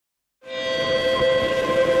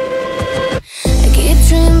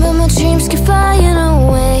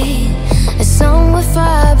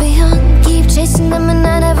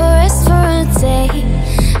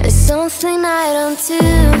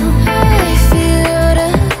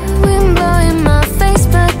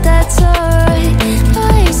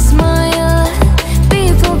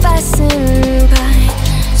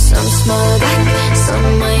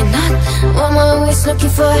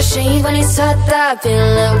up,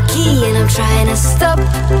 been low-key and I'm trying to stop.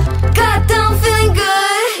 God, I'm feeling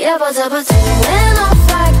good. Yeah, but when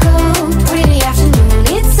off I go. Pretty afternoon,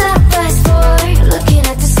 it's 4:30. Looking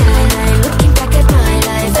at the skyline, looking back at my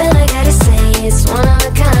life, and I gotta say it's one of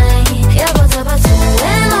a kind. Yeah, but when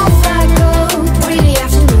off I go. Pretty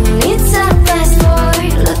afternoon, it's 4:30.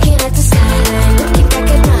 Looking at the skyline, looking back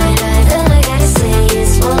at my life, and I gotta say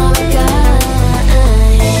it's one of a kind.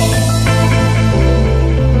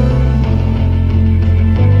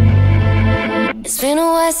 It's been a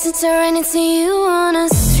while since I ran into you on a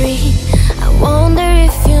street. I wonder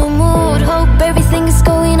if you moved. Hope everything is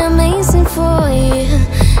going amazing for you,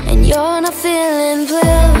 and you're not feeling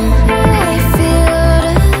blue. I feel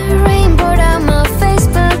the rain poured out my face,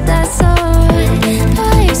 but that's alright.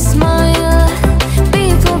 I smile,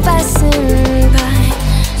 people passing by.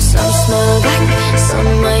 Some smile back,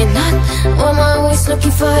 some might not. I'm always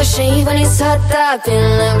looking for a shade when it's hot. I've been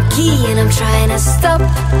low-key and I'm trying to stop.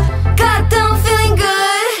 God, I'm feeling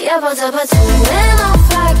good. Yeah, but